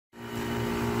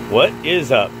What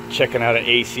is up? Checking out an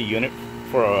AC unit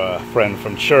for a friend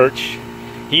from church.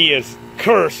 He is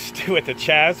cursed with the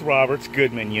Chaz Roberts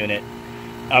Goodman unit.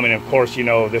 I mean, of course, you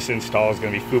know this install is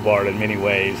going to be foobarred in many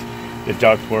ways. The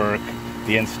ductwork,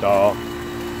 the install.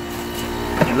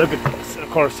 And look at this. Of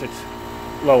course, it's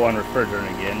low on refrigerant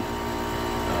again.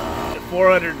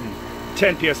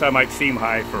 410 psi might seem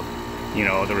high for, you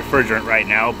know, the refrigerant right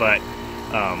now, but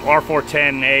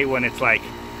R410A, when it's like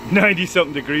 90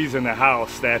 something degrees in the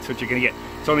house, that's what you're gonna get.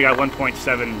 It's only got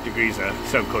 1.7 degrees of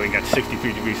subcooling, got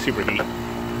 63 degrees superheat.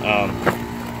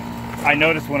 I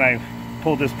noticed when I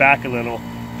pulled this back a little,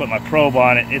 put my probe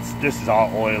on it, this is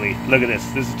all oily. Look at this.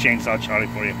 This is Chainsaw Charlie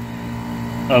for you.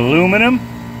 Aluminum,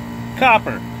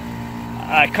 copper.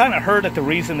 I kind of heard that the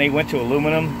reason they went to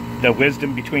aluminum, the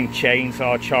wisdom between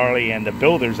Chainsaw Charlie and the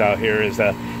builders out here is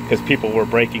because people were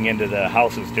breaking into the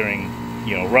houses during,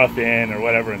 you know, rough-in or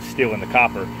whatever and stealing the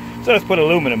copper. So let's put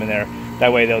aluminum in there.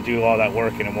 That way they'll do all that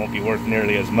work and it won't be worth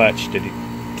nearly as much to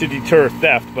deter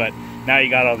theft. But now you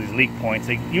got all these leak points.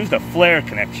 They used a flare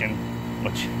connection,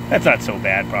 which that's not so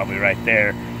bad probably right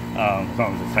there, as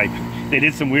long as it's tight. They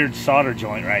did some weird solder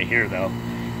joint right here though,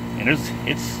 and it's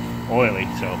oily,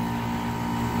 so,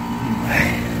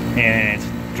 and it's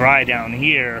dry down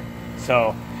here,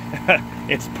 so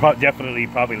it's definitely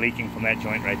probably leaking from that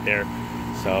joint right there.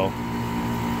 So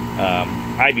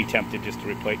I'd be tempted just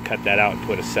to cut that out and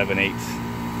put a 7/8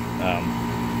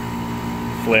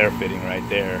 flare fitting right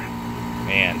there,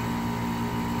 man.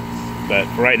 But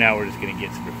for right now, we're just going to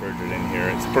get some refrigerant in here.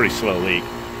 It's a pretty slow leak,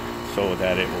 so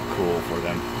that it will cool for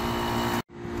them.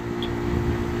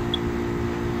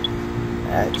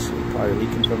 Actually, probably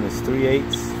leaking from this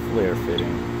 3/8 flare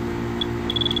fitting.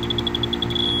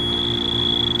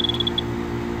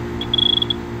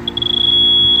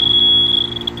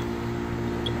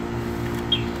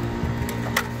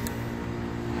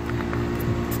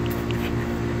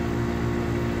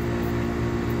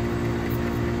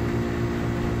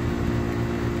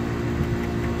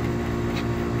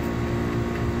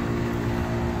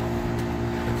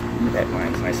 That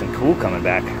line's nice and cool coming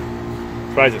back.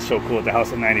 Surprised it's so cool at the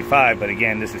house at 95, but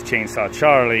again, this is Chainsaw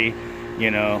Charlie,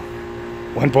 you know,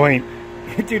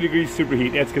 1.2 degrees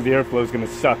superheat. That's because the airflow is going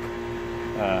to suck.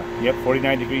 Yep,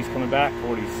 49 degrees coming back,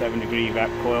 47 degree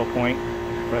evap coil point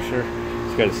pressure.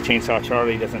 It's because Chainsaw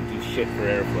Charlie doesn't do shit for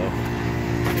airflow.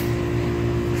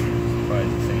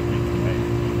 Surprised it's ain't leaking right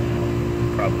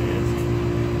now. Probably is.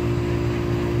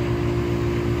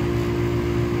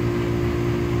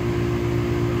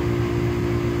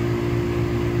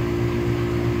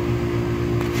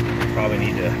 Probably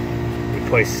need to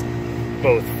replace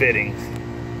both fittings.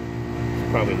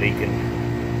 It's probably leaking.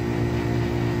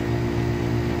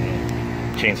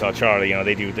 Chainsaw Charlie, you know,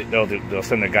 they'll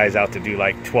send their guys out to do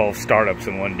like 12 startups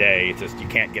in one day. It's just, you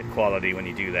can't get quality when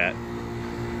you do that.